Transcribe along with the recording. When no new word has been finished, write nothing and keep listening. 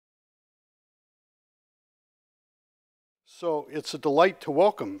So it's a delight to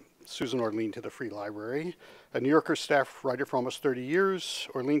welcome Susan Orlean to the Free Library. A New Yorker staff writer for almost 30 years,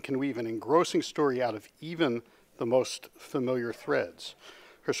 Orlean can weave an engrossing story out of even the most familiar threads.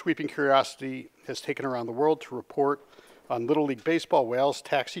 Her sweeping curiosity has taken her around the world to report on Little League Baseball, whales,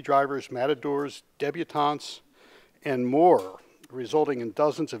 taxi drivers, matadors, debutantes, and more, resulting in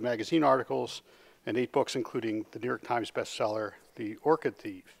dozens of magazine articles and 8 books, including the New York Times bestseller, The Orchid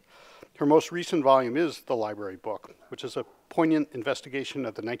Thief. Her most recent volume is The Library Book, which is a poignant investigation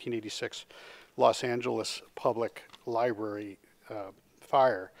of the 1986 Los Angeles Public Library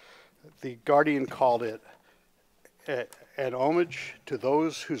fire. The Guardian called it an homage to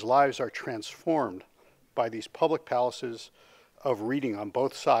those whose lives are transformed by these public palaces of reading on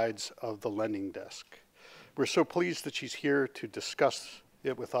both sides of the lending desk. We're so pleased that she's here to discuss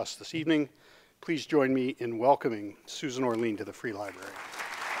it with us this evening. Please join me in welcoming Susan Orlean to the Free Library.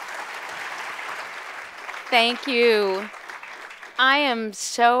 Thank you. I am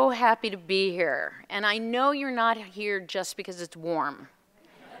so happy to be here. And I know you're not here just because it's warm,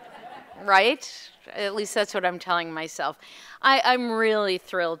 right? At least that's what I'm telling myself. I'm really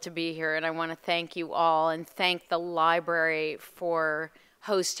thrilled to be here, and I want to thank you all and thank the library for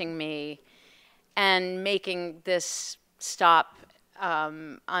hosting me and making this stop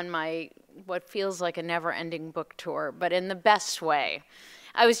on my what feels like a never-ending book tour, but in the best way.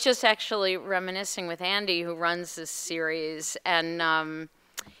 I was just actually reminiscing with Andy, who runs this series, and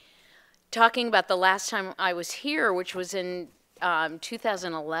talking about the last time I was here, which was in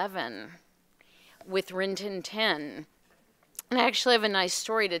 2011 with Rin Tin Tin. And I actually have a nice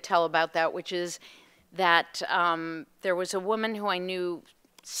story to tell about that, which is that there was a woman who I knew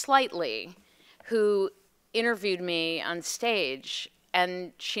slightly who interviewed me on stage,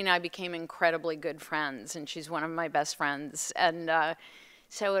 and she and I became incredibly good friends, and she's one of my best friends. And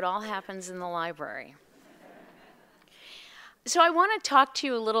so it all happens in the library. So I want to talk to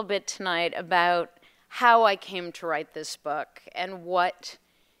you a little bit tonight about how I came to write this book and what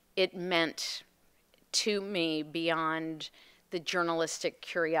it meant to me beyond the journalistic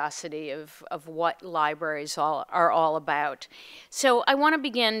curiosity of what libraries are all about. So I want to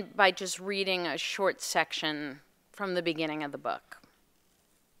begin by just reading a short section from the beginning of the book.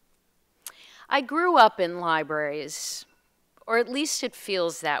 I grew up in libraries, or at least it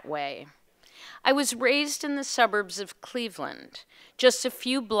feels that way. I was raised in the suburbs of Cleveland, just a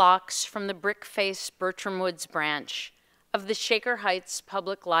few blocks from the brick-faced Bertram Woods branch of the Shaker Heights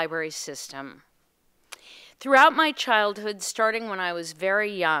Public Library System. Throughout my childhood, starting when I was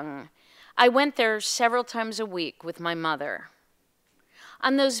very young, I went there several times a week with my mother.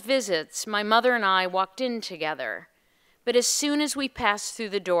 On those visits, my mother and I walked in together, but as soon as we passed through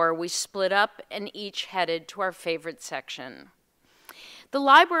the door, we split up and each headed to our favorite section. The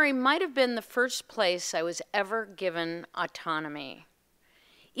library might have been the first place I was ever given autonomy.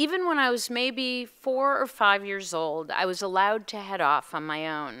 Even when I was maybe 4 or 5 years old, I was allowed to head off on my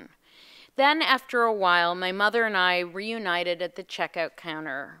own. Then, after a while, my mother and I reunited at the checkout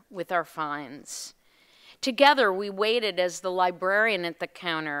counter with our finds. Together, we waited as the librarian at the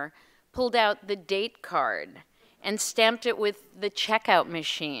counter pulled out the date card and stamped it with the checkout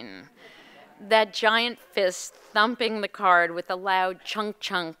machine, that giant fist thumping the card with a loud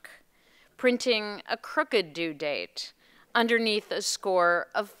chunk-chunk, printing a crooked due date underneath a score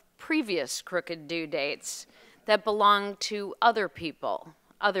of previous crooked due dates that belonged to other people,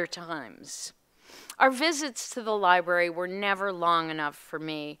 other times. Our visits to the library were never long enough for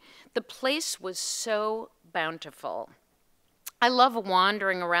me. The place was so bountiful. I love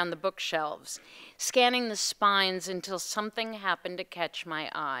wandering around the bookshelves, scanning the spines until something happened to catch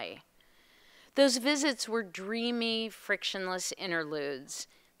my eye. Those visits were dreamy, frictionless interludes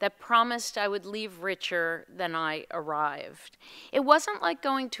that promised I would leave richer than I arrived. It wasn't like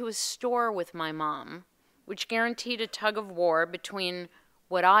going to a store with my mom, which guaranteed a tug of war between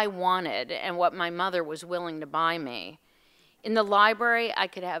what I wanted and what my mother was willing to buy me. In the library, I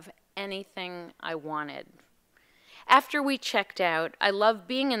could have anything I wanted. After we checked out, I loved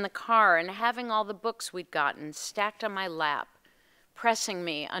being in the car and having all the books we'd gotten stacked on my lap, pressing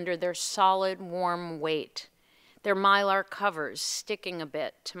me under their solid, warm weight, their mylar covers sticking a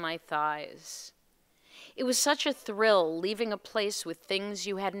bit to my thighs. It was such a thrill leaving a place with things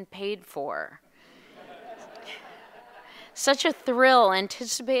you hadn't paid for. Such a thrill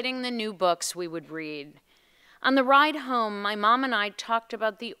anticipating the new books we would read. On the ride home, my mom and I talked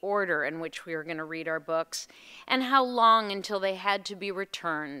about the order in which we were going to read our books and how long until they had to be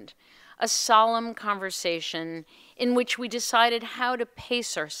returned, a solemn conversation in which we decided how to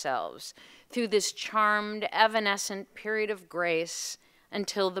pace ourselves through this charmed, evanescent period of grace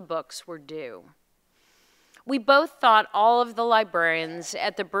until the books were due. We both thought all of the librarians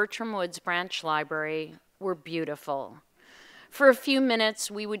at the Bertram Woods Branch Library were beautiful. For a few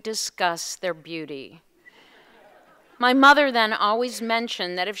minutes, we would discuss their beauty. My mother then always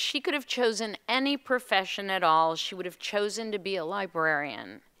mentioned that if she could have chosen any profession at all, she would have chosen to be a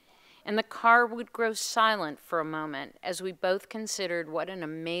librarian. And the car would grow silent for a moment as we both considered what an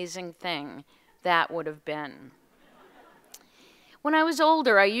amazing thing that would have been. When I was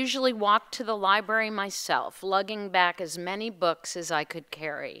older, I usually walked to the library myself, lugging back as many books as I could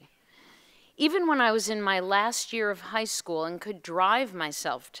carry. Even when I was in my last year of high school and could drive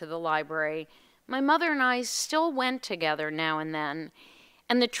myself to the library, my mother and I still went together now and then,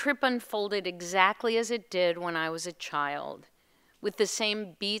 and the trip unfolded exactly as it did when I was a child, with the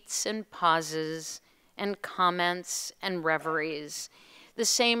same beats and pauses and comments and reveries, the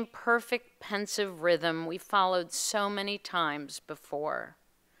same perfect pensive rhythm we followed so many times before.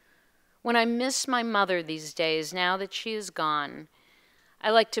 When I miss my mother these days, now that she is gone, I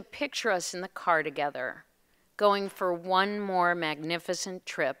like to picture us in the car together, going for one more magnificent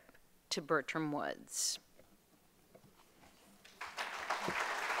trip to Bertram Woods.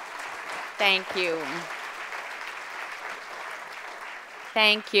 Thank you.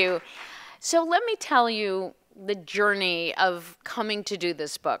 Thank you. So let me tell you the journey of coming to do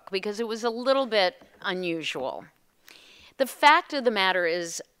this book, because it was a little bit unusual. The fact of the matter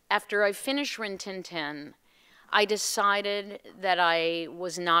is, after I finished Rin Tin Tin, I decided that I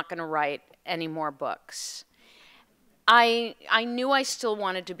was not going to write any more books. I knew I still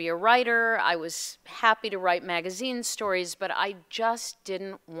wanted to be a writer. I was happy to write magazine stories, but I just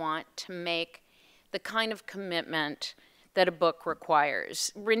didn't want to make the kind of commitment that a book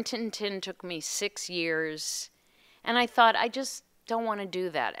requires. Rin Tin Tin took me 6 years, and I thought, I just don't want to do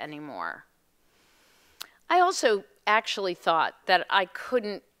that anymore. I also actually thought that I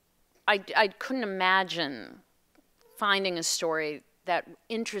couldn't imagine finding a story that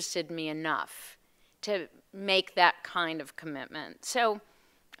interested me enough to make that kind of commitment. So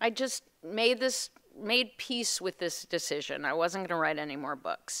I just made peace with this decision. I wasn't going to write any more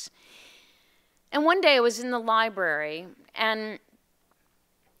books. And one day I was in the library, and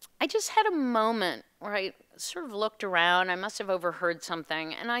I just had a moment where I sort of looked around. I must have overheard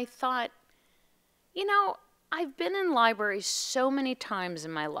something, and I thought, you know, I've been in libraries so many times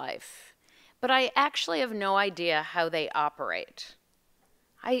in my life, but I actually have no idea how they operate.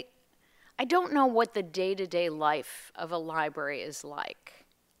 I don't know what the day-to-day life of a library is like.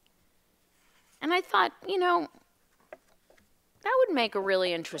 And I thought, you know, that would make a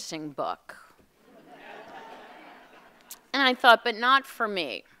really interesting book. And I thought, but not for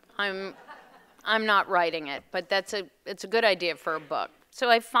me. I'm not writing it, but it's a good idea for a book. So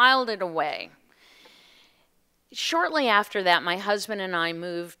I filed it away. Shortly after that, my husband and I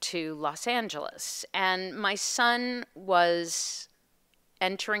moved to Los Angeles, and my son was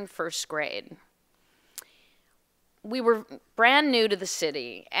entering first grade. We were brand new to the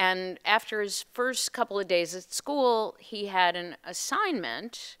city, and after his first couple of days at school, he had an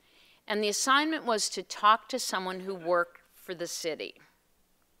assignment, and the assignment was to talk to someone who worked for the city.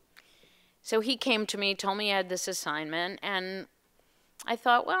 So he came to me, told me he had this assignment, and I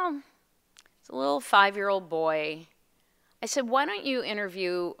thought, well, it's a little 5-year-old boy. I said, why don't you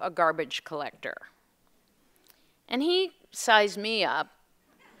interview a garbage collector? And he sized me up,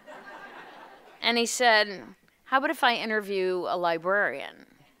 and he said, how about if I interview a librarian?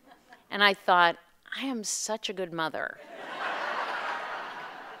 And I thought, I am such a good mother.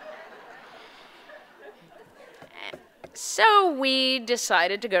 So we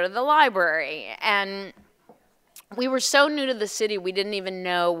decided to go to the library, and we were so new to the city, we didn't even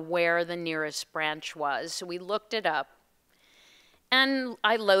know where the nearest branch was. So we looked it up, and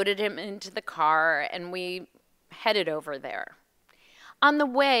I loaded him into the car, and we headed over there. On the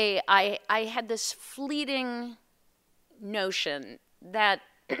way, I had this fleeting notion that,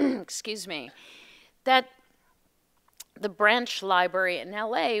 excuse me, that the branch library in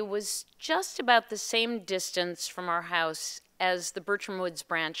LA was just about the same distance from our house as the Bertram Woods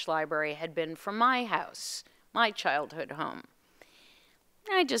Branch Library had been from my house, my childhood home.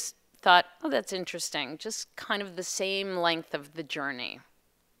 I just thought, oh, that's interesting, just kind of the same length of the journey.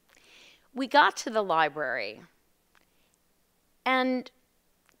 We got to the library, and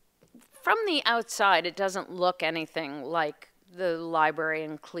from the outside, it doesn't look anything like the library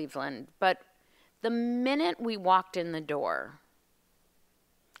in Cleveland, but the minute we walked in the door,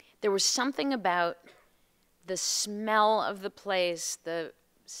 there was something about the smell of the place, the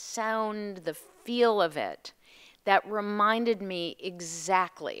sound, the feel of it, that reminded me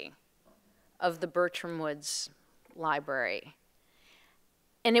exactly of the Bertram Woods Library.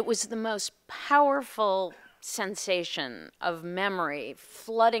 And it was the most powerful sensation of memory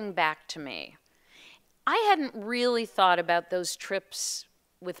flooding back to me. I hadn't really thought about those trips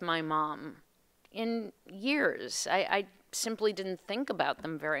with my mom in years. I simply didn't think about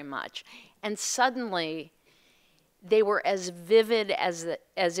them very much. And suddenly, they were as vivid as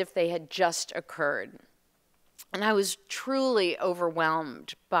if they had just occurred. And I was truly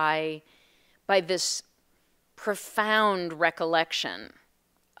overwhelmed by this profound recollection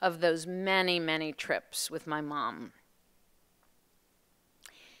of those many, many trips with my mom.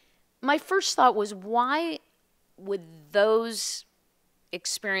 My first thought was, why would those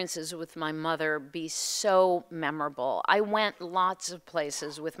experiences with my mother be so memorable? I went lots of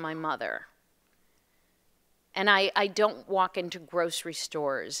places with my mother. And I don't walk into grocery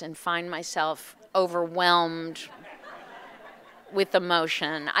stores and find myself overwhelmed with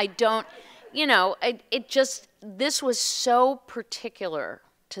emotion. I don't, you know, this was so particular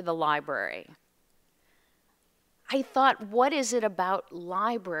to the library. I thought, what is it about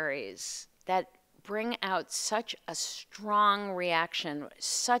libraries that bring out such a strong reaction,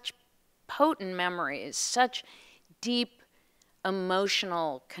 such potent memories, such deep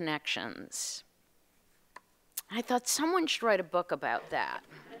emotional connections? I thought someone should write a book about that.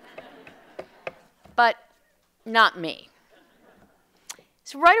 But not me.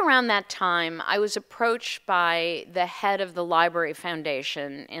 So right around that time, I was approached by the head of the Library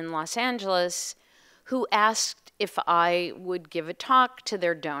Foundation in Los Angeles, who asked if I would give a talk to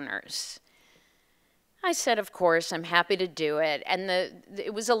their donors. I said, of course, I'm happy to do it. And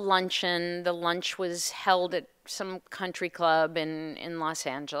it was a luncheon. The lunch was held at some country club in Los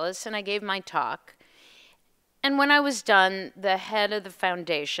Angeles, and I gave my talk. And when I was done, the head of the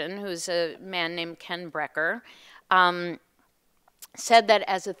foundation, who's a man named Ken Brecker, said that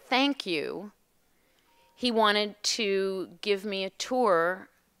as a thank you, he wanted to give me a tour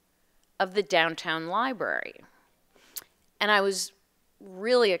of the downtown library. And I was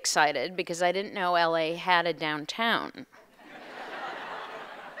really excited because I didn't know LA had a downtown.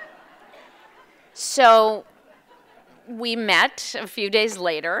 So we met a few days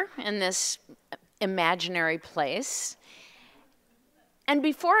later in this imaginary place. And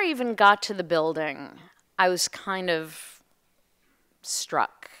before I even got to the building, I was kind of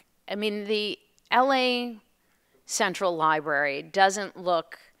struck. I mean, the LA Central Library doesn't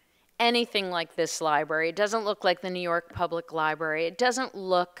look anything like this library. It doesn't look like the New York Public Library. It doesn't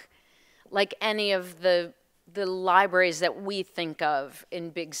look like any of the libraries that we think of in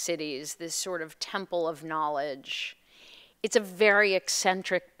big cities, this sort of temple of knowledge. It's a very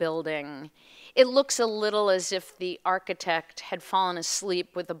eccentric building. It looks a little as if the architect had fallen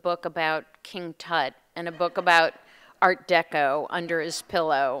asleep with a book about King Tut and a book about Art Deco under his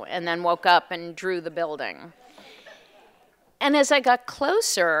pillow, and then woke up and drew the building. And as I got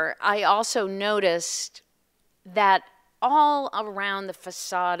closer, I also noticed that all around the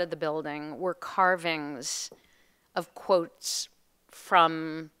facade of the building were carvings of quotes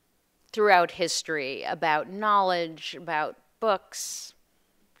from throughout history about knowledge, about books,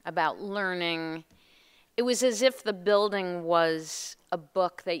 about learning. It was as if the building was a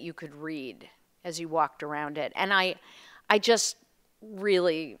book that you could read as you walked around it. And I just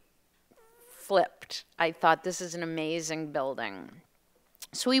really flipped. I thought, this is an amazing building.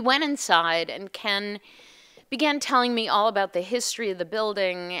 So we went inside, and Ken began telling me all about the history of the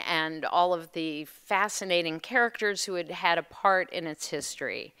building and all of the fascinating characters who had had a part in its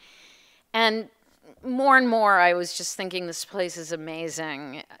history. And more, I was just thinking, this place is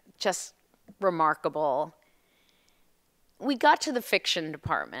amazing, just remarkable. We got to the fiction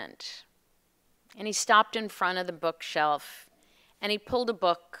department, and he stopped in front of the bookshelf, and he pulled a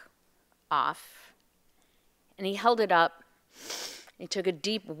book off, and he held it up. He took a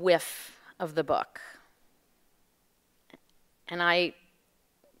deep whiff of the book. And I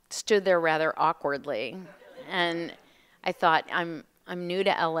stood there rather awkwardly, and I thought, I'm new to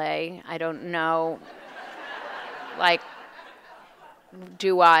LA. I don't know, like,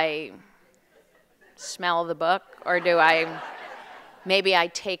 do I smell the book, or do maybe I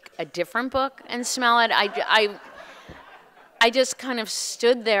take a different book and smell it? I just kind of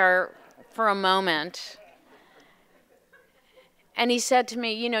stood there for a moment, and he said to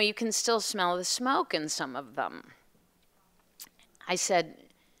me, you know, you can still smell the smoke in some of them. I said,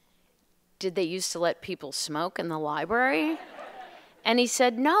 did they used to let people smoke in the library? And he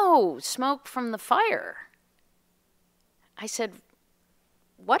said, no, smoke from the fire. I said,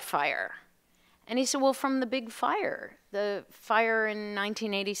 what fire? And he said, well, from the big fire, the fire in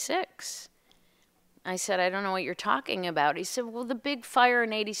 1986. I said, I don't know what you're talking about. He said, well, the big fire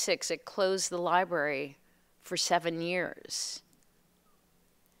in 86, it closed the library for 7 years.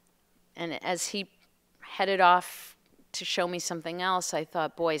 And as he headed off to show me something else, I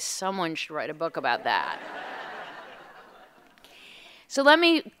thought, boy, someone should write a book about that. So let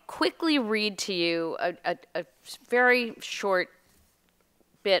me quickly read to you a very short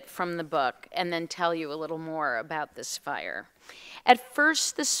bit from the book and then tell you a little more about this fire. At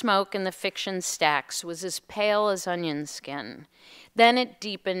first, the smoke in the fiction stacks was as pale as onion skin. Then it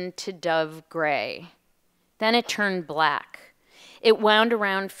deepened to dove gray. Then it turned black. It wound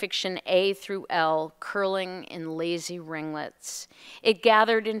around fiction A through L, curling in lazy ringlets. It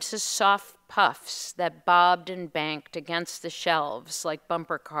gathered into soft puffs that bobbed and banked against the shelves like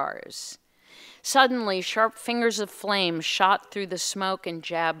bumper cars. Suddenly, sharp fingers of flame shot through the smoke and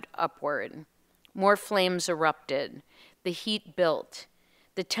jabbed upward. More flames erupted. The heat built.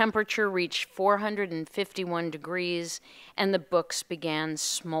 The temperature reached 451 degrees, and the books began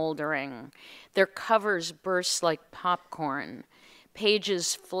smoldering. Their covers burst like popcorn.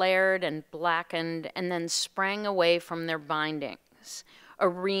 Pages flared and blackened and then sprang away from their bindings, a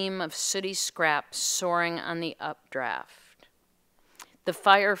ream of sooty scraps soaring on the updraft. The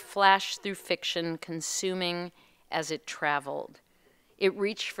fire flashed through fiction, consuming as it traveled. It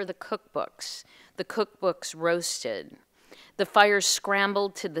reached for the cookbooks. The cookbooks roasted. The fire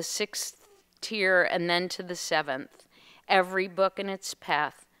scrambled to the 6th tier and then to the 7th. Every book in its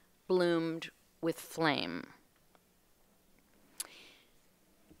path bloomed with flame.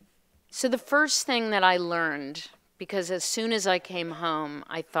 So the first thing that I learned, because as soon as I came home,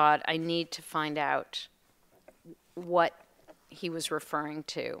 I thought I need to find out what he was referring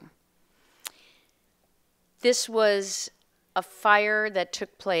to. This was a fire that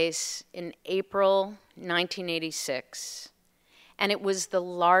took place in April 1986, and it was the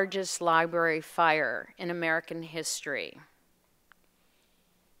largest library fire in American history.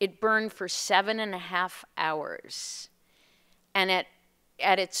 It burned for 7.5 hours, and at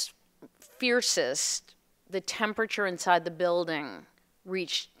its fiercest, the temperature inside the building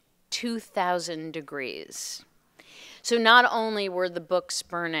reached 2,000 degrees. So not only were the books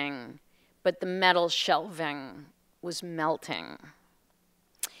burning, but the metal shelving was melting.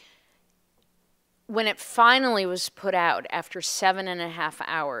 When it finally was put out after 7.5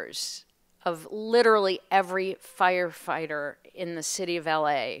 hours of literally every firefighter in the city of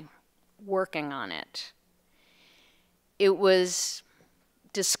LA working on it, it was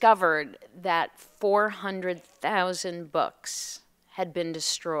discovered that 400,000 books had been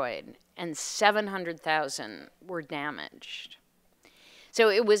destroyed and 700,000 were damaged. So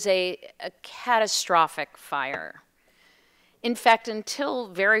it was a catastrophic fire. In fact, until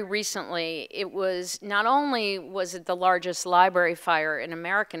very recently, it was not only was it the largest library fire in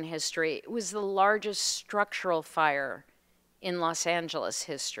American history, it was the largest structural fire in Los Angeles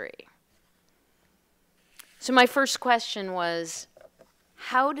history. So my first question was,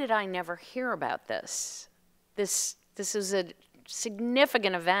 how did I never hear about this? This is a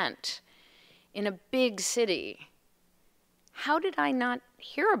significant event in a big city. How did I not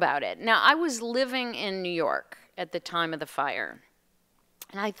hear about it? Now, I was living in New York at the time of the fire,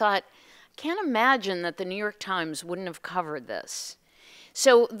 and I thought, I can't imagine that the New York Times wouldn't have covered this.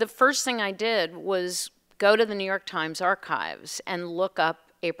 So the first thing I did was go to the New York Times archives and look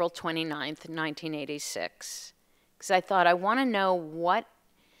up April 29th, 1986. Because I thought, I want to know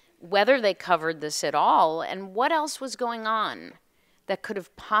whether they covered this at all and what else was going on that could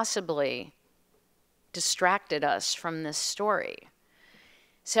have possibly distracted us from this story.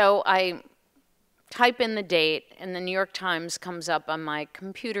 So I type in the date, and the New York Times comes up on my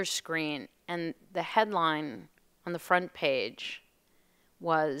computer screen, and the headline on the front page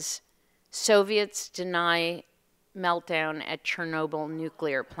was, "Soviets deny meltdown at Chernobyl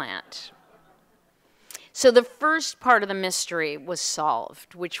nuclear plant." So the first part of the mystery was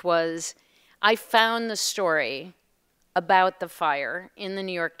solved, which was I found the story about the fire in the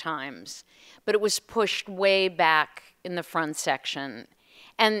New York Times, but it was pushed way back in the front section.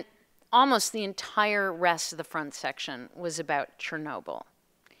 And almost the entire rest of the front section was about Chernobyl.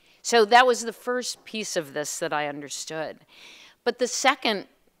 So that was the first piece of this that I understood. But the second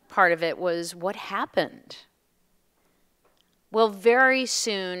part of it was what happened? Well, very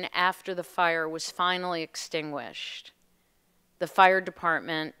soon after the fire was finally extinguished, the fire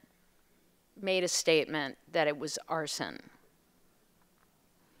department made a statement that it was arson.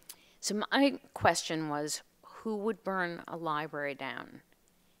 So my question was, who would burn a library down?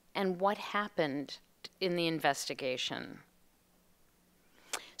 And what happened in the investigation?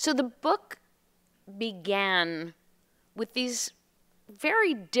 So the book began with these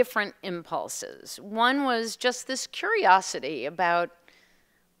very different impulses. One was just this curiosity about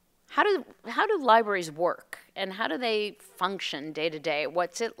how do libraries work and how do they function day to day?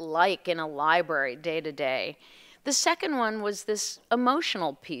 What's it like in a library day to day? The second one was this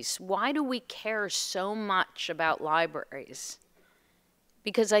emotional piece. Why do we care so much about libraries?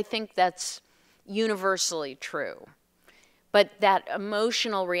 Because I think that's universally true. But that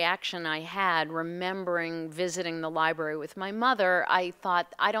emotional reaction I had remembering visiting the library with my mother, I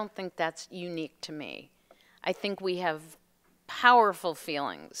thought, I don't think that's unique to me. I think we have powerful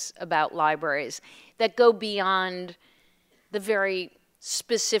feelings about libraries that go beyond the very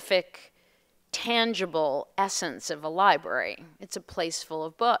specific, tangible essence of a library. It's a place full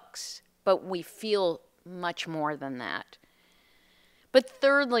of books, but we feel much more than that. But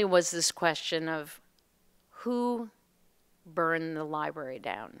thirdly was this question of who burned the library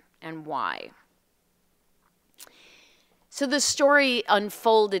down and why. So the story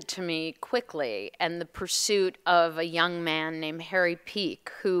unfolded to me quickly, and the pursuit of a young man named Harry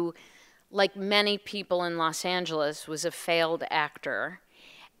Peake, who, like many people in Los Angeles, was a failed actor,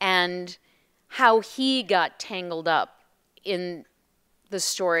 and how he got tangled up in the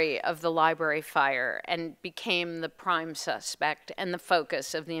story of the library fire and became the prime suspect and the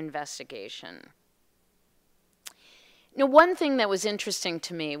focus of the investigation. Now, one thing that was interesting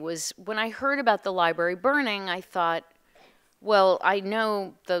to me was when I heard about the library burning, I thought, well, I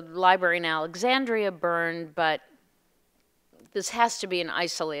know the library in Alexandria burned, but this has to be an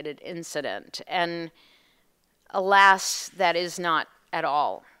isolated incident. And alas, that is not at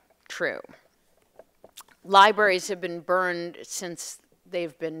all true. Libraries have been burned since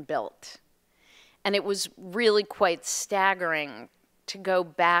they've been built. And it was really quite staggering to go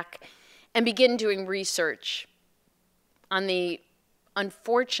back and begin doing research on the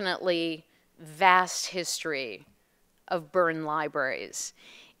unfortunately vast history of burned libraries.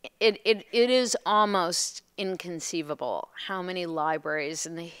 It is almost inconceivable how many libraries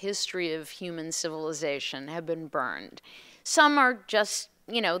in the history of human civilization have been burned. Some are just,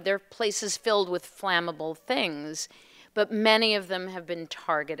 they're places filled with flammable things, but many of them have been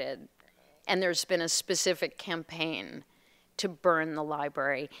targeted, and there's been a specific campaign to burn the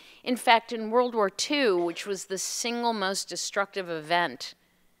library. In fact, in World War II, which was the single most destructive event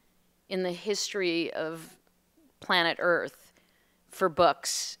in the history of planet Earth for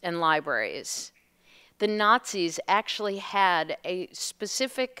books and libraries, the Nazis actually had a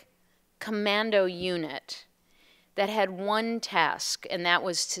specific commando unit that had one task, and that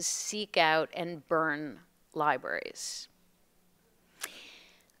was to seek out and burn libraries.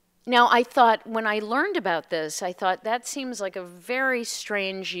 Now, I thought, when I learned about this, I thought that seems like a very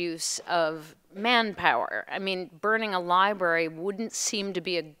strange use of manpower. I mean, burning a library wouldn't seem to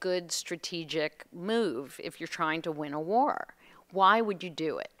be a good strategic move if you're trying to win a war. Why would you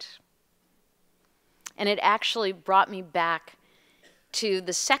do it? And it actually brought me back to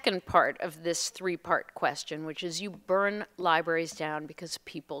the second part of this three-part question, which is you burn libraries down because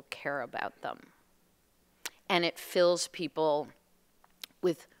people care about them. And it fills people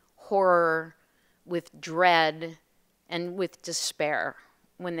with horror, with dread, and with despair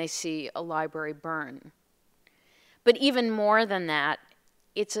when they see a library burn. But even more than that,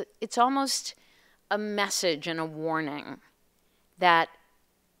 it's almost a message and a warning that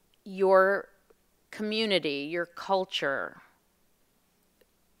your community, your culture,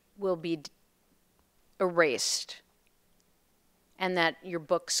 will be erased, and that your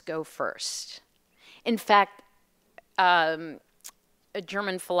books go first. In fact, a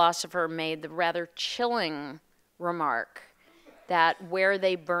German philosopher made the rather chilling remark that where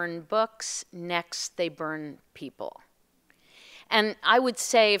they burn books, next they burn people. And I would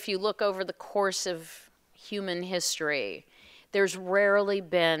say if you look over the course of human history, there's rarely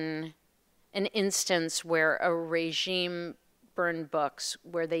been an instance where a regime burned books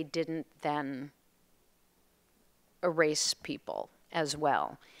where they didn't then erase people as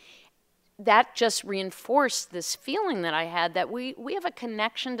well. That just reinforced this feeling that I had that we have a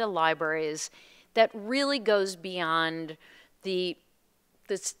connection to libraries that really goes beyond the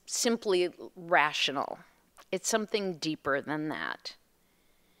simply rational. It's something deeper than that.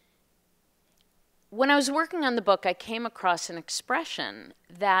 When I was working on the book, I came across an expression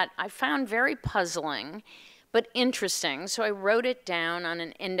that I found very puzzling but interesting, so I wrote it down on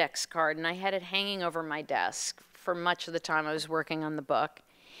an index card, and I had it hanging over my desk for much of the time I was working on the book.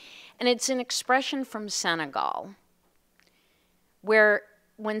 And it's an expression from Senegal, where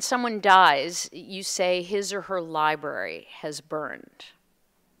when someone dies, you say his or her library has burned.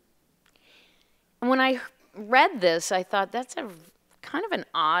 And when I read this, I thought that's a kind of an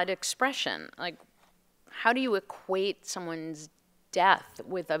odd expression. Like, how do you equate someone's death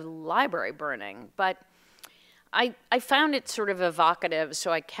with a library burning? But I found it sort of evocative,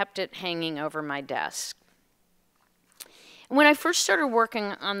 so I kept it hanging over my desk. When I first started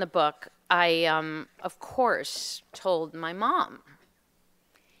working on the book, I, of course, told my mom.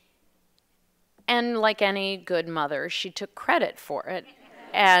 And like any good mother, she took credit for it.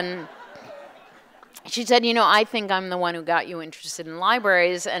 And she said, you know, I think I'm the one who got you interested in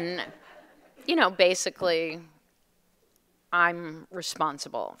libraries. And, you know, basically, I'm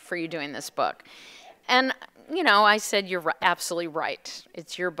responsible for you doing this book. And, you know, I said, you're absolutely right.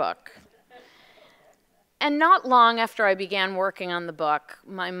 It's your book. And not long after I began working on the book,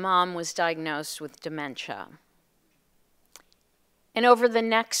 my mom was diagnosed with dementia. And over the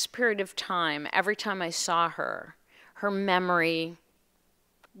next period of time, every time I saw her, her memory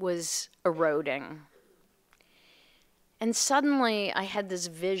was eroding. And suddenly I had this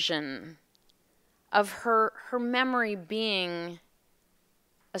vision of her memory being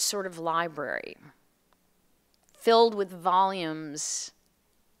a sort of library, filled with volumes,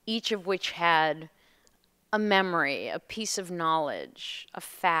 each of which had a memory, a piece of knowledge, a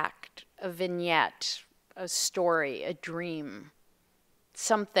fact, a vignette, a story, a dream,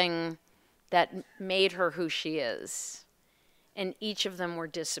 something that made her who she is. And each of them were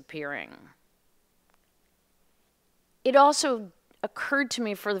disappearing. It also occurred to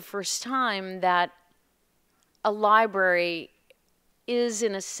me for the first time that a library is,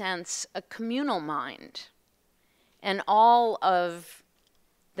 in a sense, a communal mind. And all of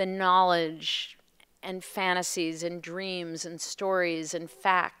the knowledge and fantasies and dreams and stories and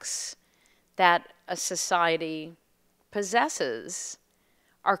facts that a society possesses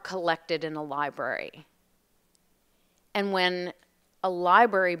are collected in a library. And when a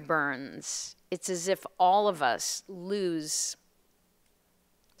library burns, it's as if all of us lose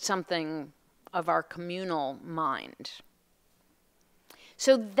something of our communal mind.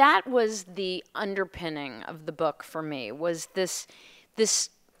 So that was the underpinning of the book for me, was this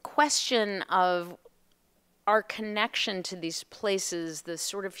question of our connection to these places, the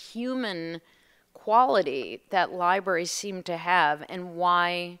sort of human quality that libraries seem to have, and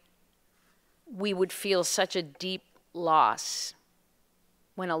why we would feel such a deep loss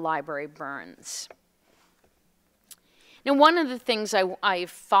when a library burns. Now, one of the things I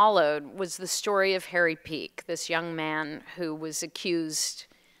followed was the story of Harry Peake, this young man who was accused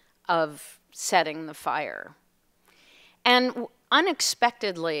of setting the fire. And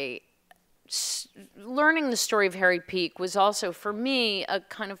unexpectedly, learning the story of Harry Peake was also, for me, a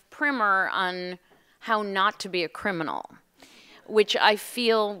kind of primer on how not to be a criminal, which I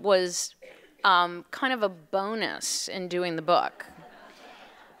feel was kind of a bonus in doing the book.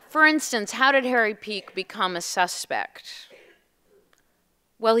 For instance, how did Harry Peake become a suspect?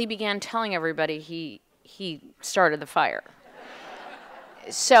 Well, he began telling everybody he started the fire.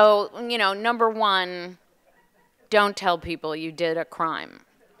 So, you know, number one, don't tell people you did a crime.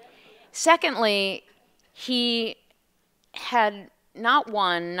 Secondly, he had not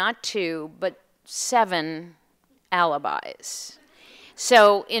one, not two, but 7 alibis.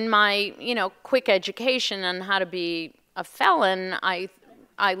 So in my, you know, quick education on how to be a felon, I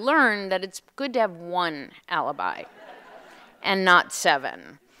learned that it's good to have 1 alibi and not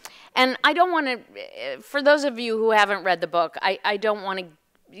 7. And I don't want to, for those of you who haven't read the book, I don't want to,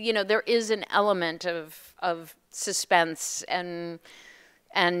 you know, there is an element of suspense and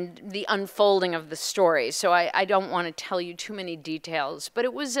the unfolding of the story. So I don't want to tell you too many details, but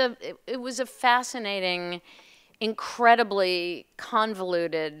it was a fascinating, incredibly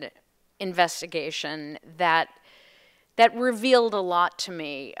convoluted investigation that revealed a lot to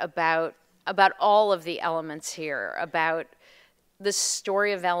me about all of the elements here, about the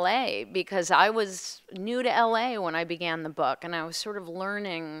story of LA, because I was new to LA when I began the book, and I was sort of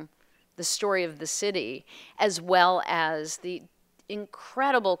learning the story of the city, as well as the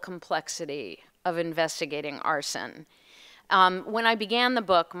incredible complexity of investigating arson. When I began the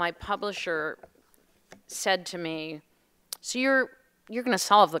book, my publisher said to me, "So you're going to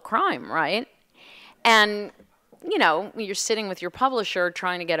solve the crime, right?" And you know, you're sitting with your publisher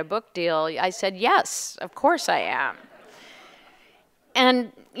trying to get a book deal. I said, "Yes, of course I am."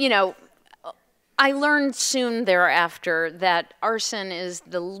 And you know, I learned soon thereafter that arson is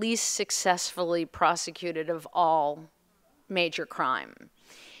the least successfully prosecuted of all major crime.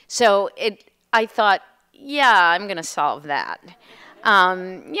 So I thought, yeah, I'm going to solve that.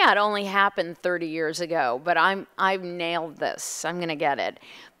 Yeah, it only happened 30 years ago, but I've nailed this. I'm going to get it.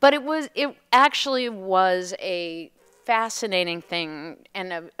 But it actually was a fascinating thing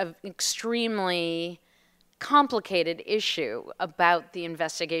and an extremely complicated issue about the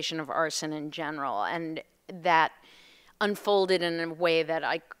investigation of arson in general, and that unfolded in a way that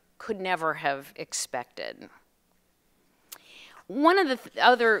I could never have expected. One of the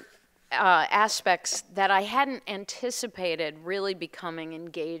other aspects that I hadn't anticipated really becoming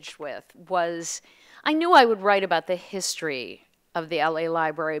engaged with was, I knew I would write about the history of the LA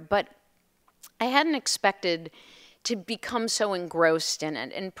Library, but I hadn't expected to become so engrossed in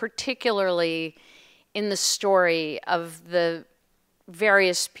it, and particularly in the story of the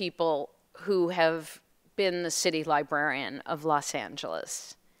various people who have been the city librarian of Los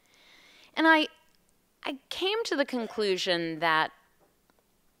Angeles. And I came to the conclusion that,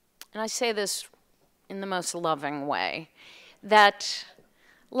 and I say this in the most loving way, that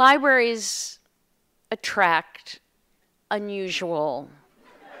libraries attract unusual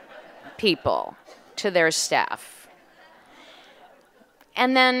people to their staff.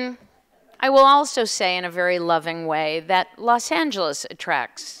 And then I will also say in a very loving way that Los Angeles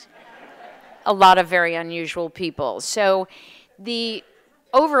attracts a lot of very unusual people. So the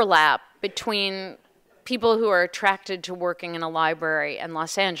overlap between people who are attracted to working in a library and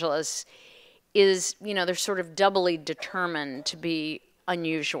Los Angeles is, you know, they're sort of doubly determined to be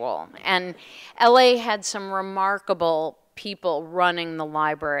unusual. And LA had some remarkable people running the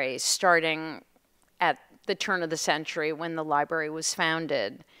library starting at the turn of the century when the library was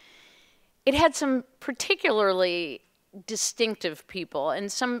founded. It had some particularly distinctive people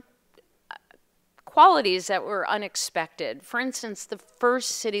and some qualities that were unexpected. For instance, the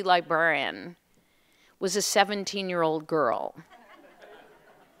first city librarian was a 17-year-old girl.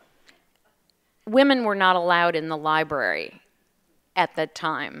 Women were not allowed in the library at that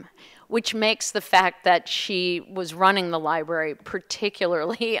time, which makes the fact that she was running the library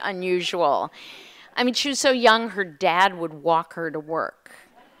particularly unusual. I mean, she was so young, her dad would walk her to work.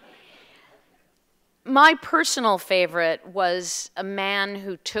 My personal favorite was a man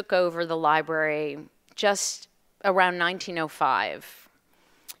who took over the library just around 1905.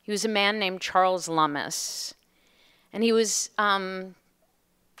 He was a man named Charles Lummis, and he was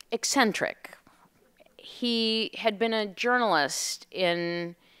eccentric. He had been a journalist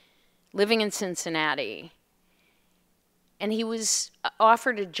living in Cincinnati, and he was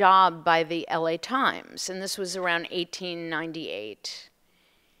offered a job by the LA Times, and this was around 1898.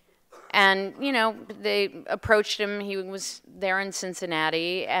 And, you know, they approached him. He was there in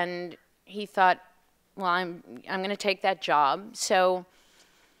Cincinnati, and he thought, well, I'm going to take that job. So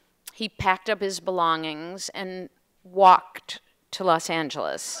he packed up his belongings and walked to Los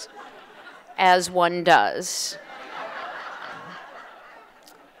Angeles, as one does.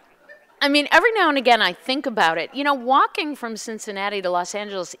 I mean, every now and again I think about it. You know, walking from Cincinnati to Los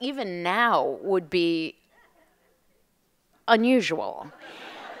Angeles, even now, would be unusual.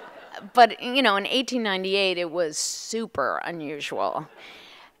 But, you know, in 1898, it was super unusual.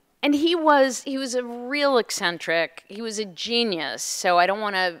 And he was a real eccentric. He was a genius. So I don't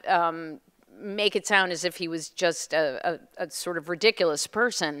want to make it sound as if he was just a sort of ridiculous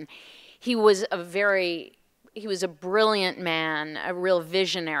person. He was a brilliant man, a real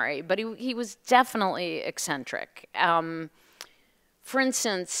visionary, but he was definitely eccentric. For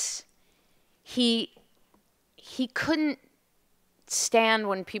instance, he couldn't stand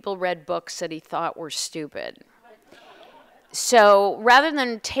when people read books that he thought were stupid. So rather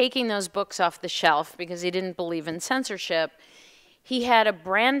than taking those books off the shelf because he didn't believe in censorship, he had a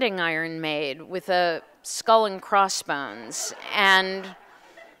branding iron made with a skull and crossbones, and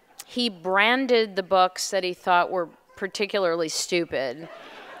he branded the books that he thought were particularly stupid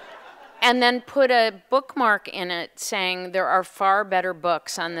and then put a bookmark in it saying there are far better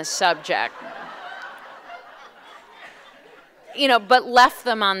books on this subject. You know, but left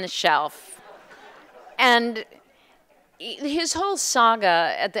them on the shelf. And his whole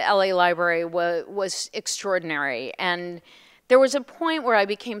saga at the LA Library was extraordinary. And there was a point where I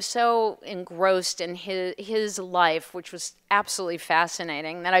became so engrossed in his life, which was absolutely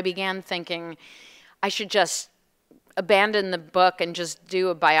fascinating, that I began thinking I should just abandon the book and just do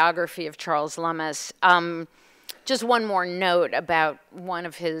a biography of Charles Lummis. Just one more note about one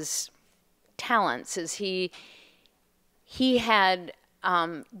of his talents is he had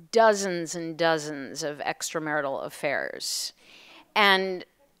dozens and dozens of extramarital affairs. And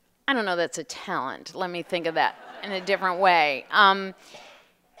I don't know that's a talent. Let me think of that in a different way.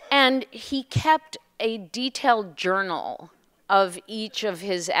 And he kept a detailed journal of each of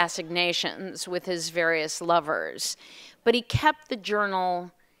his assignations with his various lovers. But he kept the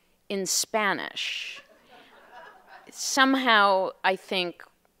journal in Spanish. Somehow, I think,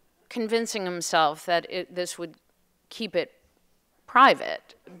 convincing himself that this would keep it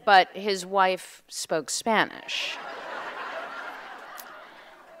private, but his wife spoke Spanish.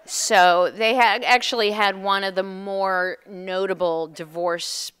 So they actually had one of the more notable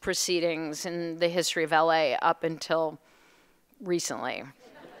divorce proceedings in the history of LA up until recently.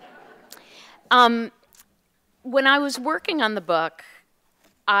 When I was working on the book,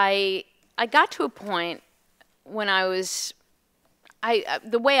 I got to a point when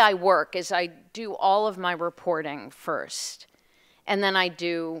the way I work is I do all of my reporting first. And then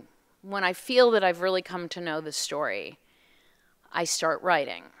when I feel that I've really come to know the story, I start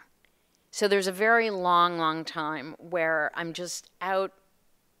writing. So there's a very long, long time where I'm just out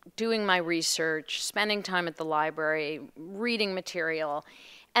doing my research, spending time at the library, reading material.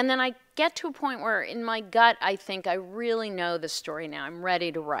 And then I get to a point where in my gut, I think I really know the story now. I'm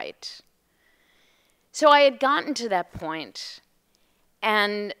ready to write. So I had gotten to that point,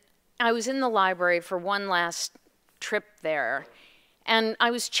 and I was in the library for one last trip there, and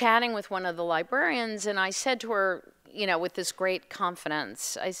I was chatting with one of the librarians, and I said to her, with this great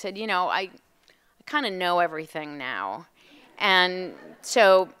confidence, I said, I kind of know everything now. And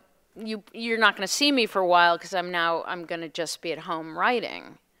so you're not going to see me for a while because I'm going to just be at home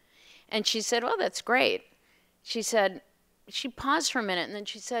writing. And she said, oh, that's great. She paused for a minute, and then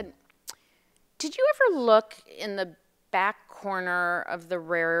she said, did you ever look in the back corner of the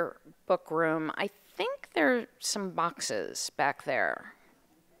rare book room? I think there are some boxes back there.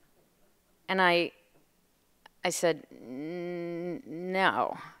 And I said,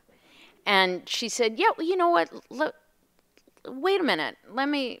 no. And she said, yeah, well, you know what? Wait a minute.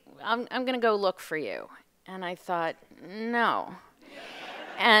 I'm going to go look for you. And I thought, no.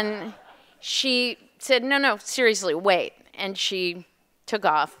 And she said, no, seriously, wait. And she took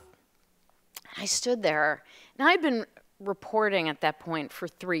off. I stood there, and I'd been reporting at that point for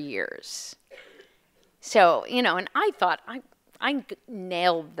 3 years. So, and I thought, I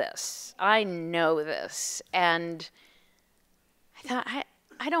nailed this. I know this. And I thought,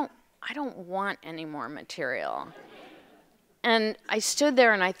 I don't want any more material. And I stood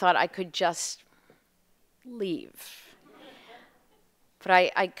there, and I thought I could just leave. But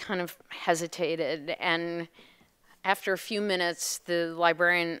I kind of hesitated, and after a few minutes, the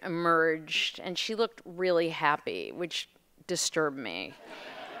librarian emerged, and she looked really happy, which disturbed me.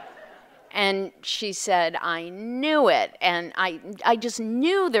 And she said, I knew it, and I just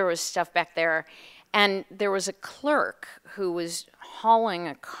knew there was stuff back there. And there was a clerk who was hauling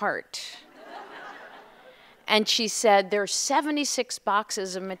a cart. And she said, there are 76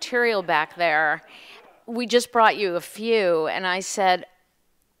 boxes of material back there. We just brought you a few. And I said,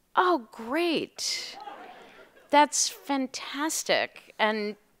 oh, great. That's fantastic.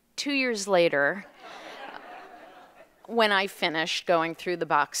 And 2 years later, when I finished going through the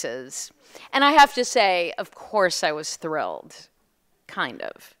boxes, and I have to say, of course I was thrilled, kind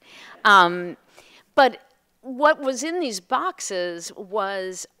of. But what was in these boxes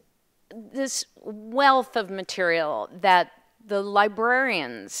was this wealth of material that the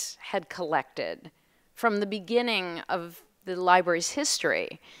librarians had collected from the beginning of the library's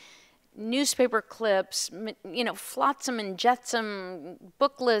history. Newspaper clips, flotsam and jetsam,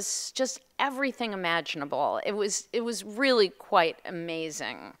 book lists, just everything imaginable. It was really quite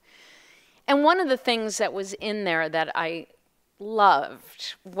amazing. And one of the things that was in there that I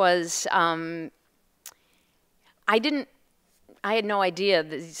loved was I had no idea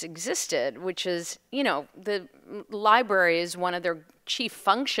these existed, which is, the library is one of their chief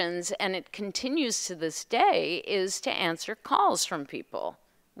functions, and it continues to this day, is to answer calls from people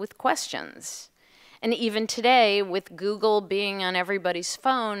with questions. And even today, with Google being on everybody's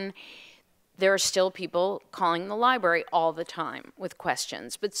phone, there are still people calling the library all the time with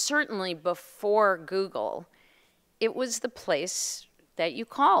questions. But certainly before Google, it was the place that you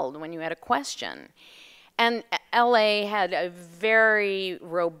called when you had a question. And LA had a very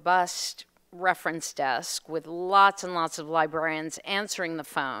robust reference desk with lots and lots of librarians answering the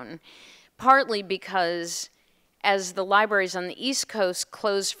phone, partly because as the libraries on the East Coast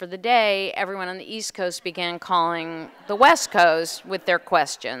closed for the day, everyone on the East Coast began calling the West Coast with their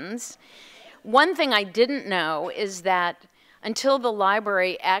questions. One thing I didn't know is that until the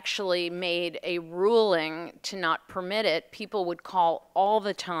library actually made a ruling to not permit it, people would call all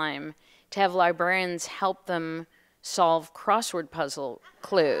the time to have librarians help them solve crossword puzzle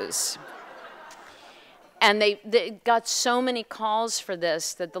clues. And they got so many calls for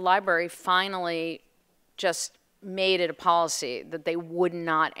this that the library finally just made it a policy that they would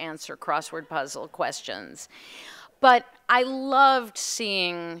not answer crossword puzzle questions. But I loved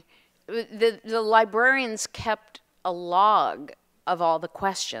seeing the librarians kept a log of all the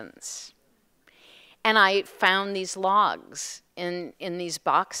questions. And I found these logs in these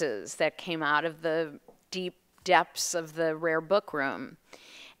boxes that came out of the deep depths of the rare book room.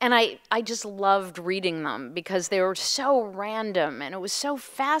 And I just loved reading them because they were so random, and it was so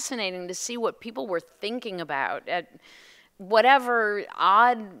fascinating to see what people were thinking about at whatever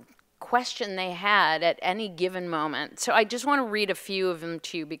odd question they had at any given moment. So I just want to read a few of them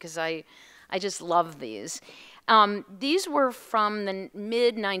to you because I just love these. These were from the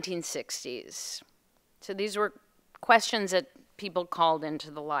mid-1960s. So these were questions that people called into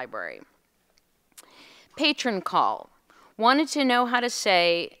the library. Patron call. Wanted to know how to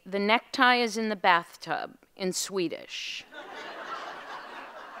say, the necktie is in the bathtub in Swedish.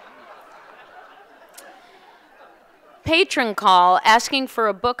 Patron call asking for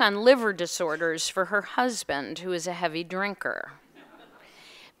a book on liver disorders for her husband, who is a heavy drinker.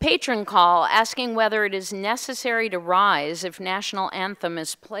 Patron call asking whether it is necessary to rise if national anthem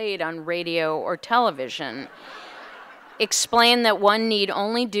is played on radio or television. Explain that one need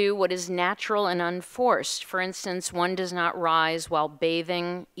only do what is natural and unforced. For instance, one does not rise while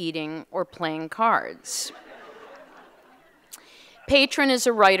bathing, eating, or playing cards. Patron is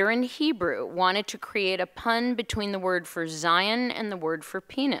a writer in Hebrew, wanted to create a pun between the word for Zion and the word for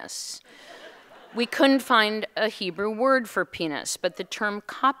penis. We couldn't find a Hebrew word for penis, but the term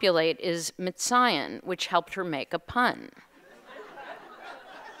copulate is mitzayon, which helped her make a pun.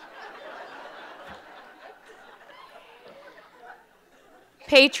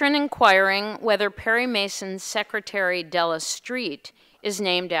 Patron inquiring whether Perry Mason's Secretary Della Street is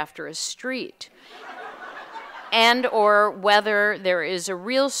named after a street, and or whether there is a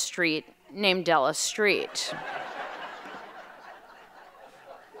real street named Della Street.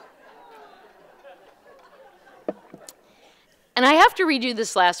 And I have to read you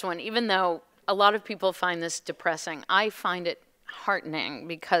this last one, even though a lot of people find this depressing. I find it heartening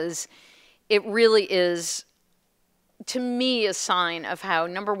because it really is, to me, a sign of how,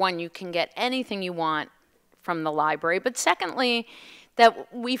 number one, you can get anything you want from the library, but secondly,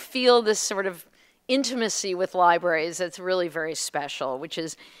 that we feel this sort of intimacy with libraries that's really very special, which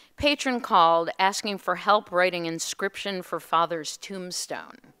is patron called asking for help writing inscription for father's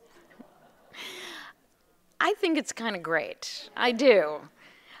tombstone. I think it's kind of great. I do.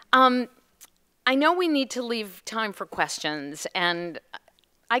 I know we need to leave time for questions, and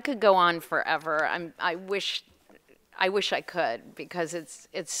I could go on forever. I wish I could, because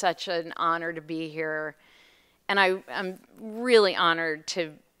it's such an honor to be here, and I'm really honored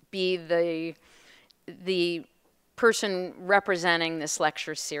to be the person representing this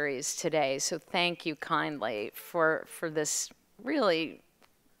lecture series today. So thank you kindly for this really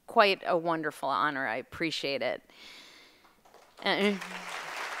quite a wonderful honor. I appreciate it.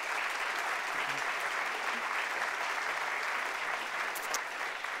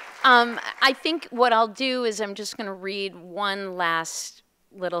 I think what I'll do is I'm just going to read one last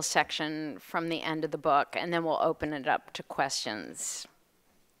little section from the end of the book, and then we'll open it up to questions.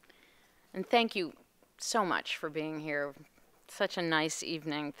 And thank you so much for being here. Such a nice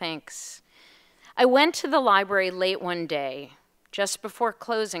evening. Thanks. I went to the library late one day, just before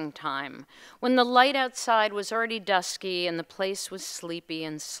closing time, when the light outside was already dusky and the place was sleepy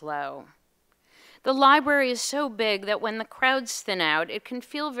and slow. The library is so big that when the crowds thin out, it can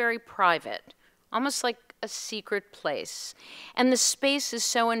feel very private, almost like a secret place. And the space is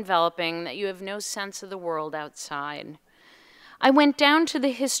so enveloping that you have no sense of the world outside. I went down to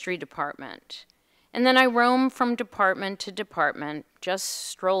the history department, and then I roamed from department to department, just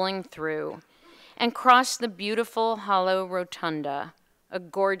strolling through, and crossed the beautiful hollow rotunda, a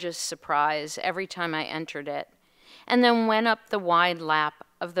gorgeous surprise every time I entered it, and then went up the wide lap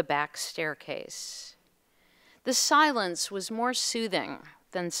of the back staircase. The silence was more soothing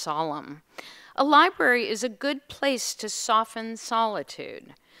than solemn. A library is a good place to soften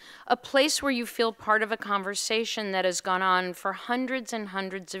solitude, a place where you feel part of a conversation that has gone on for hundreds and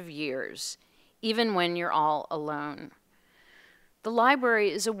hundreds of years, even when you're all alone. The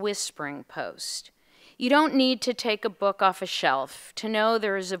library is a whispering post. You don't need to take a book off a shelf to know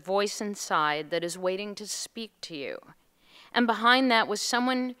there is a voice inside that is waiting to speak to you. And behind that was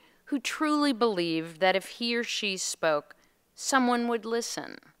someone who truly believed that if he or she spoke, someone would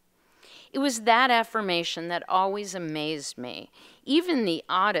listen. It was that affirmation that always amazed me. Even the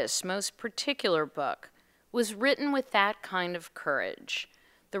oddest, most particular book was written with that kind of courage,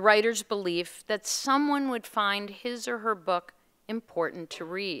 the writer's belief that someone would find his or her book important to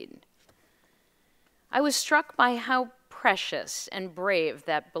read. I was struck by how precious and brave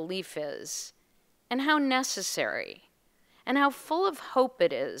that belief is, and how necessary, and how full of hope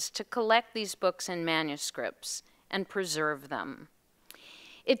it is to collect these books and manuscripts and preserve them.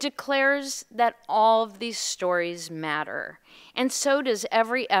 It declares that all of these stories matter, and so does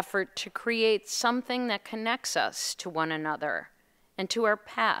every effort to create something that connects us to one another, and to our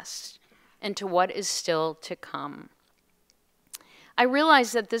past, and to what is still to come. I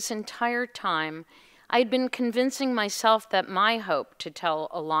realized that this entire time, I'd been convincing myself that my hope to tell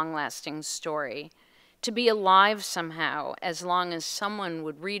a long-lasting story, to be alive somehow as long as someone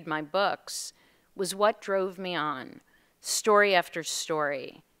would read my books, was what drove me on, story after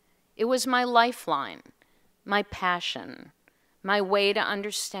story. It was my lifeline, my passion, my way to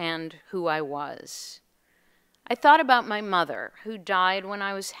understand who I was. I thought about my mother, who died when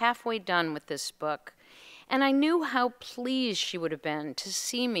I was halfway done with this book, and I knew how pleased she would have been to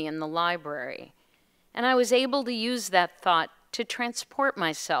see me in the library. And I was able to use that thought to transport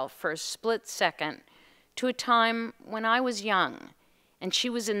myself for a split second to a time when I was young and she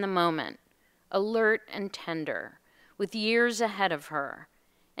was in the moment, alert and tender, with years ahead of her.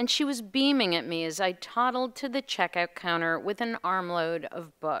 And she was beaming at me as I toddled to the checkout counter with an armload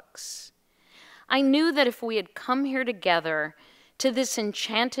of books. I knew that if we had come here together to this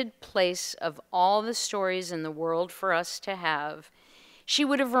enchanted place of all the stories in the world for us to have, she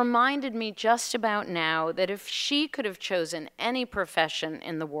would have reminded me just about now that if she could have chosen any profession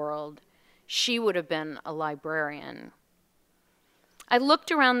in the world, she would have been a librarian. I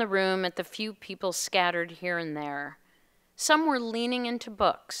looked around the room at the few people scattered here and there. Some were leaning into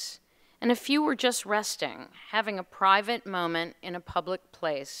books, and a few were just resting, having a private moment in a public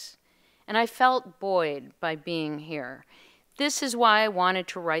place. And I felt buoyed by being here. This is why I wanted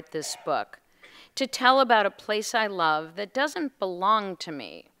to write this book, to tell about a place I love that doesn't belong to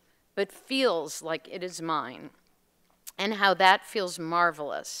me, but feels like it is mine, and how that feels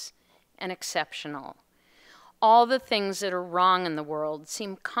marvelous and exceptional. All the things that are wrong in the world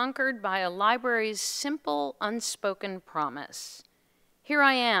seem conquered by a library's simple, unspoken promise. Here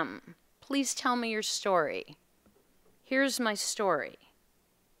I am. Please tell me your story. Here's my story.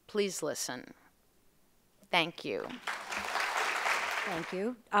 Please listen. Thank you. Thank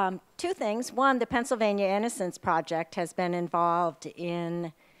you. Two things. One, the Pennsylvania Innocence Project has been involved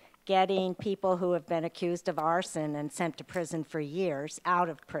in getting people who have been accused of arson and sent to prison for years out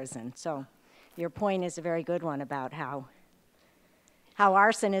of prison. So your point is a very good one about how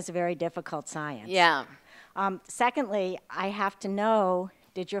arson is a very difficult science. Yeah. Secondly, I have to know,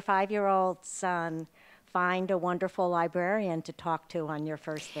 did your 5-year-old son find a wonderful librarian to talk to on your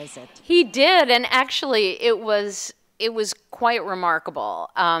first visit? He did, and actually it was quite remarkable.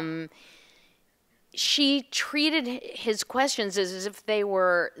 She treated his questions as if they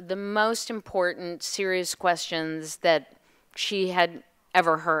were the most important, serious questions that she had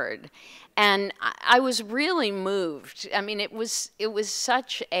ever heard. And I was really moved. I mean, it was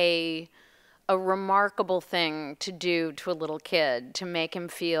such a remarkable thing to do to a little kid, to make him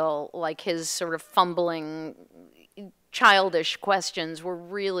feel like his sort of fumbling, childish questions were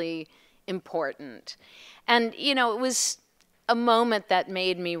really important. And, you know, it was a moment that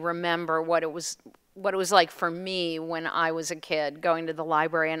made me remember what it was like for me when I was a kid going to the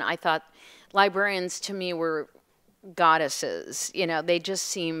library. And I thought librarians to me were goddesses. You know, they just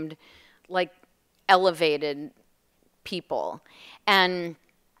seemed like elevated people. And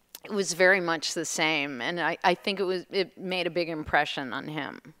it was very much the same. And I think it made a big impression on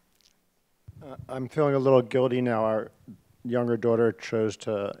him. I'm feeling a little guilty now. Our younger daughter chose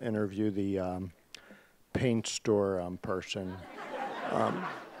to interview the paint store person.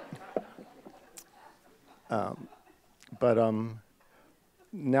 But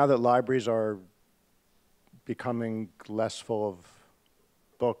now that libraries are becoming less full of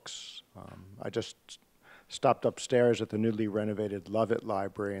books, I just stopped upstairs at the newly renovated Lovett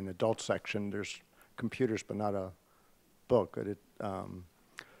Library in the adult section. There's computers, but not a book.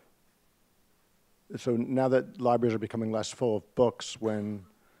 So now that libraries are becoming less full of books, when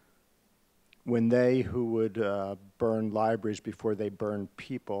they who would burn libraries before they burn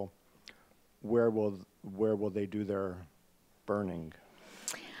people, where will they do their burning?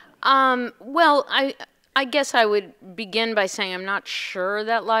 Well, I guess I would begin by saying I'm not sure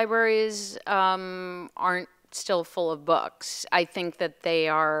that libraries aren't still full of books. I think that they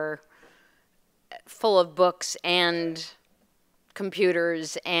are full of books and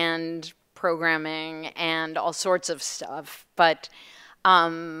computers and programming and all sorts of stuff. But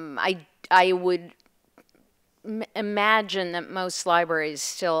I would imagine that most libraries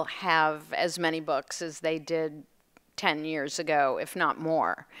still have as many books as they did 10 years ago, if not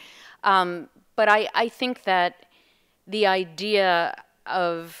more. But I think that the idea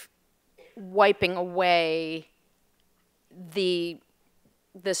of wiping away the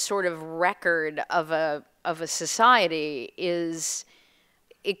sort of record of a society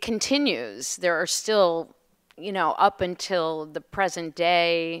it continues. There are still, you know, up until the present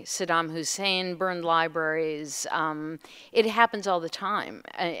day, Saddam Hussein burned libraries. It happens all the time,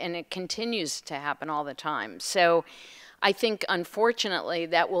 and it continues to happen all the time. So I think, unfortunately,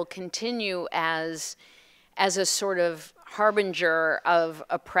 that will continue as a sort of harbinger of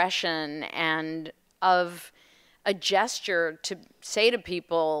oppression and of a gesture to say to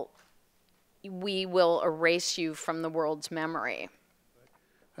people, we will erase you from the world's memory.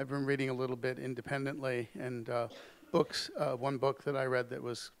 I've been reading a little bit independently, and books. One book that I read that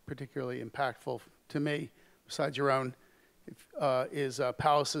was particularly impactful to me, besides your own, is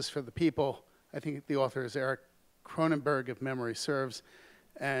Palaces for the People. I think the author is Eric Cronenberg, if memory serves.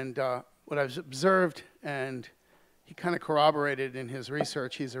 And what I've observed, and he kind of corroborated in his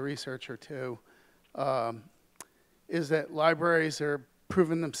research, he's a researcher too, is that libraries are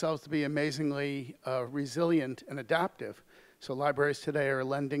proven themselves to be amazingly resilient and adaptive. So libraries today are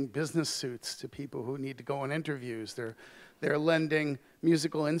lending business suits to people who need to go on interviews. They're lending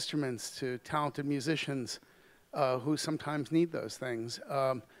musical instruments to talented musicians who sometimes need those things.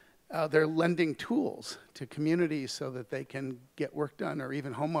 They're lending tools to communities so that they can get work done, or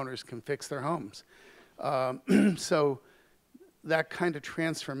even homeowners can fix their homes. So that kind of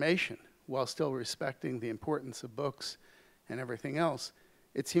transformation, while still respecting the importance of books and everything else,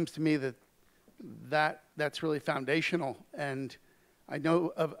 it seems to me that's really foundational. And I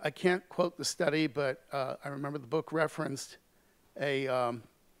know I can't quote the study, but I remember the book referenced an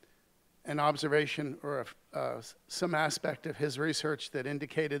observation or some aspect of his research that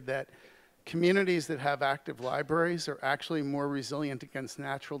indicated that communities that have active libraries are actually more resilient against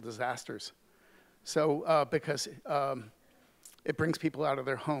natural disasters. So because it brings people out of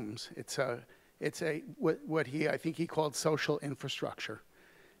their homes. It's what I think he called social infrastructure.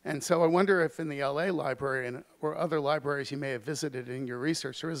 And so I wonder if in the LA library or other libraries you may have visited in your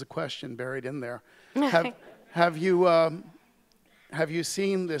research, there is a question buried in there. Have you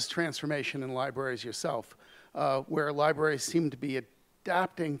seen this transformation in libraries yourself, where libraries seem to be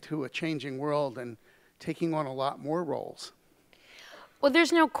adapting to a changing world and taking on a lot more roles? Well,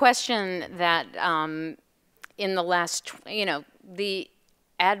 there's no question that in the last, the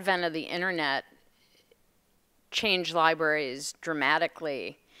advent of the internet changed libraries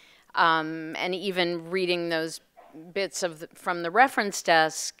dramatically. And even reading those bits from the reference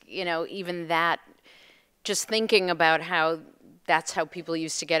desk, even that, just thinking about how that's how people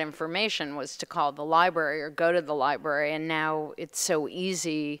used to get information, was to call the library or go to the library, and now it's so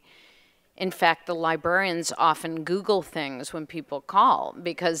easy. In fact, the librarians often Google things when people call,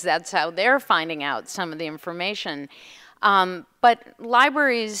 because that's how they're finding out some of the information. But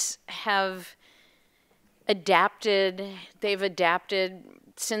libraries have adapted. They've adapted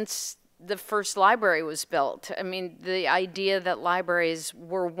since the first library was built. I mean, the idea that libraries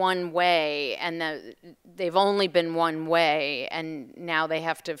were one way and that they've only been one way and now they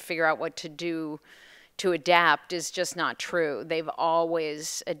have to figure out what to do to adapt is just not true. They've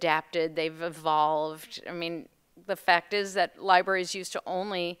always adapted, they've evolved. I mean, the fact is that libraries used to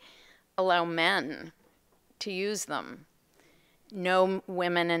only allow men to use them. No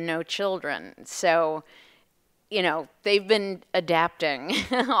women and no children. So, they've been adapting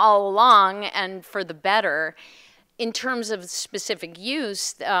all along, and for the better. In terms of specific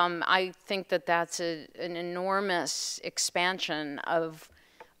use, I think that that's an enormous expansion of,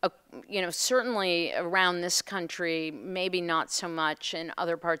 certainly around this country, maybe not so much in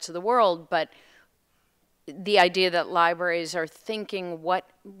other parts of the world, but the idea that libraries are thinking,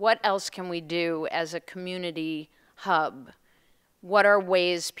 what else can we do as a community hub? What are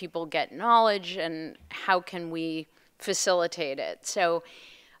ways people get knowledge, and how can we facilitate it? So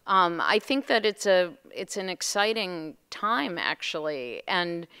I think that it's an exciting time, actually,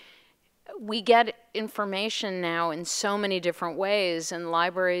 and we get information now in so many different ways, and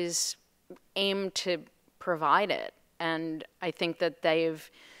libraries aim to provide it. And I think that they've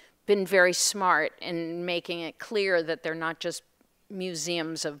been very smart in making it clear that they're not just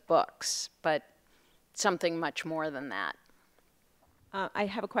museums of books, but something much more than that. I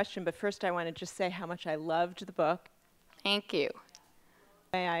have a question, but first I want to just say how much I loved the book. Thank you.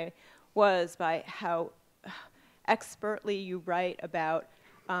 I was by how expertly you write about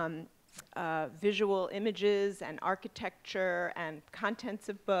visual images and architecture and contents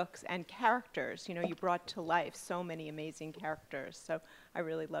of books and characters. You brought to life so many amazing characters, so I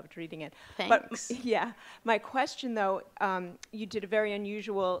really loved reading it. Thanks. But, yeah, my question though, you did a very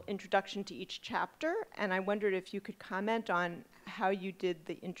unusual introduction to each chapter, and I wondered if you could comment on how you did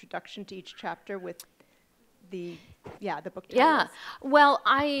the introduction to each chapter with the book titles. Yeah, well,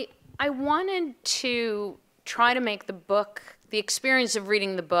 I wanted to try to make the experience of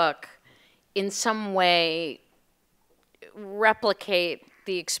reading the book in some way replicate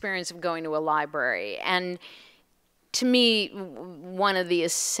the experience of going to a library. And to me, one of the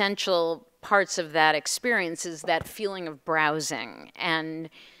essential parts of that experience is that feeling of browsing and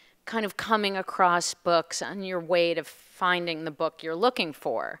kind of coming across books on your way to finding the book you're looking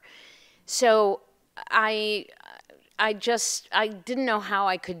for. So I didn't know how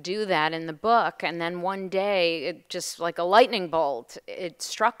I could do that in the book, and then one day, it just like a lightning bolt, it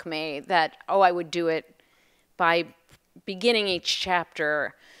struck me that, oh, I would do it by beginning each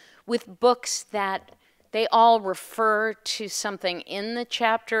chapter with books that they all refer to something in the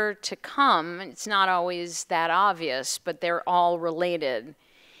chapter to come. It's not always that obvious, but they're all related.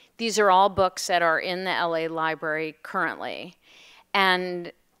 These are all books that are in the LA library currently.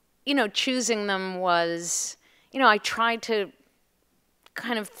 And, you know, choosing them was, you know, I tried to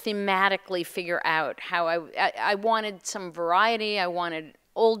kind of thematically figure out how I wanted some variety. I wanted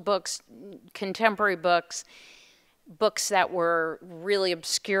old books, contemporary books, books that were really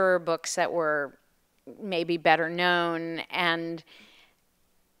obscure, books that were maybe better known, and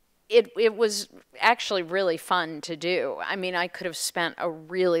it was actually really fun to do. I mean, I could have spent a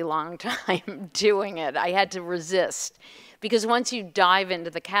really long time doing it. I had to resist, because once you dive into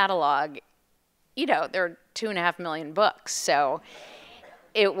the catalog, you know, there are 2.5 million books, so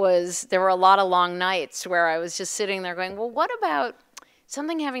there were a lot of long nights where I was just sitting there going, well, what about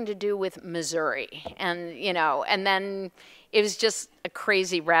something having to do with Missouri? And, you know, and then it was just a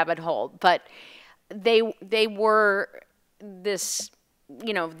crazy rabbit hole. But they were this,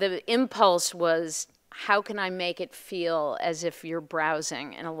 you know, the impulse was, how can I make it feel as if you're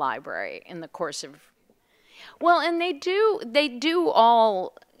browsing in a library in the course of, well, and they do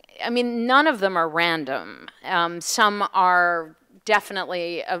all, I mean, none of them are random. Some are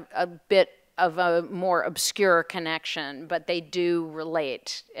definitely a bit of a more obscure connection, but they do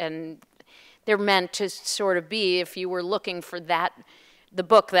relate, and they're meant to sort of be, if you were looking for that, the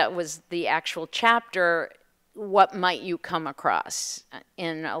book that was the actual chapter, what might you come across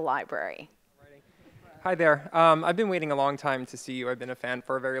in a library? Hi there. I've been waiting a long time to see you. I've been a fan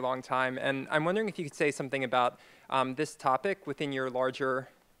for a very long time, and I'm wondering if you could say something about this topic within your larger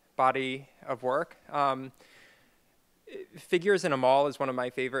body of work. Figures in a Mall is one of my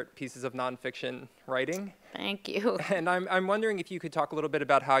favorite pieces of nonfiction writing. Thank you. And I'm wondering if you could talk a little bit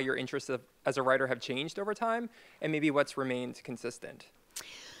about how your interests as a writer have changed over time, and maybe what's remained consistent.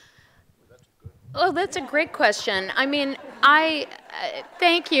 Oh, that's a great question. I mean,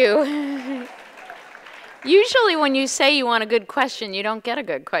 thank you. Usually when you say you want a good question, you don't get a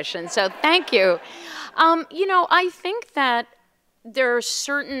good question, so thank you. You know, I think that there are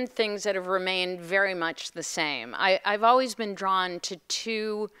certain things that have remained very much the same. I've always been drawn to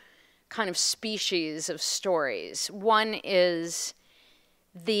two kind of species of stories. One is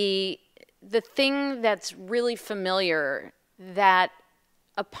the thing that's really familiar that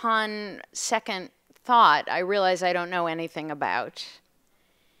upon second thought, I realize I don't know anything about.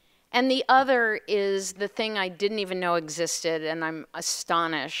 And the other is the thing I didn't even know existed, and I'm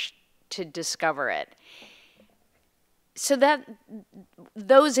astonished to discover it. So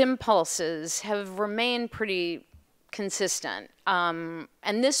those impulses have remained pretty consistent. And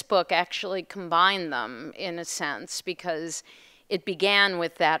this book actually combined them in a sense, because it began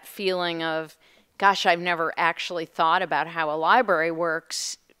with that feeling of, gosh, I've never actually thought about how a library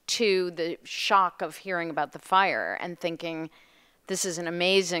works, to the shock of hearing about the fire and thinking, this is an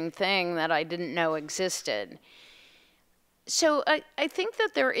amazing thing that I didn't know existed. So I think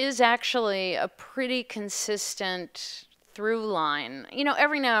that there is actually a pretty consistent through line. You know,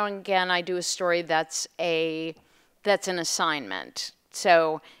 every now and again I do a story that's an assignment.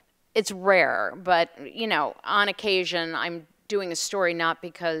 So it's rare, but you know, on occasion I'm doing a story not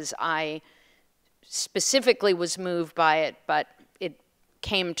because I specifically was moved by it, but it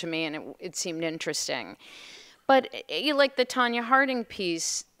came to me and it seemed interesting. But like the Tonya Harding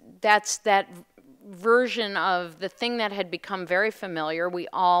piece, that's that version of the thing that had become very familiar. We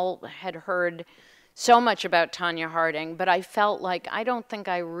all had heard so much about Tonya Harding, but I felt like I don't think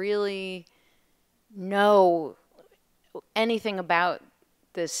I really know anything about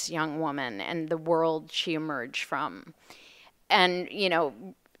this young woman and the world she emerged from. And, you know,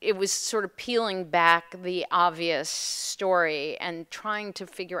 it was sort of peeling back the obvious story and trying to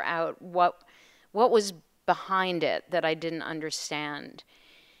figure out what was behind it that I didn't understand.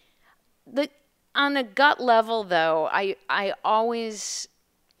 On a gut level, though, I always,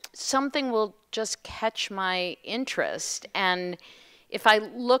 something will just catch my interest. And if I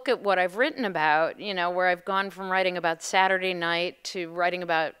look at what I've written about, you know, where I've gone from writing about Saturday Night to writing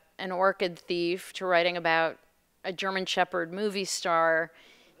about an orchid thief to writing about a German Shepherd movie star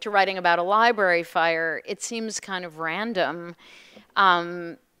to writing about a library fire, it seems kind of random.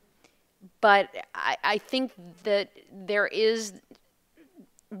 But I think that there is,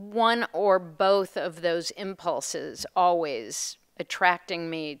 one or both of those impulses always attracting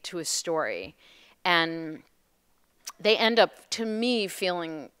me to a story. And they end up, to me,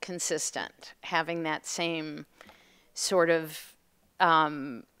 feeling consistent, having that same sort of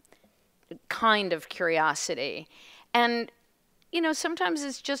kind of curiosity. And, you know, sometimes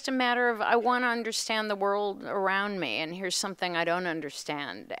it's just a matter of I want to understand the world around me, and here's something I don't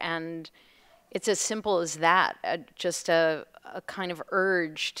understand. And it's as simple as that, just a kind of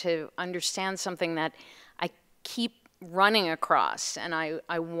urge to understand something that I keep running across, and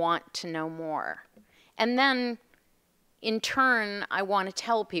I want to know more. And then, in turn, I want to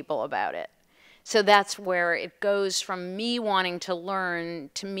tell people about it. So that's where it goes from me wanting to learn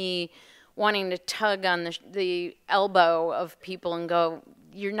to me wanting to tug on the elbow of people and go,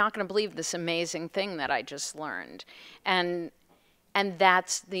 you're not going to believe this amazing thing that I just learned. And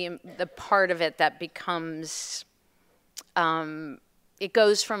that's the part of it that becomes, it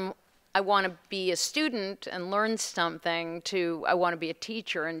goes from I want to be a student and learn something to I want to be a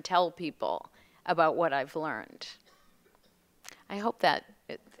teacher and tell people about what I've learned. I hope that,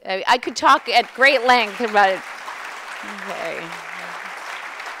 I could talk at great length about it. Okay.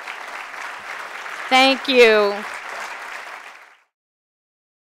 Thank you.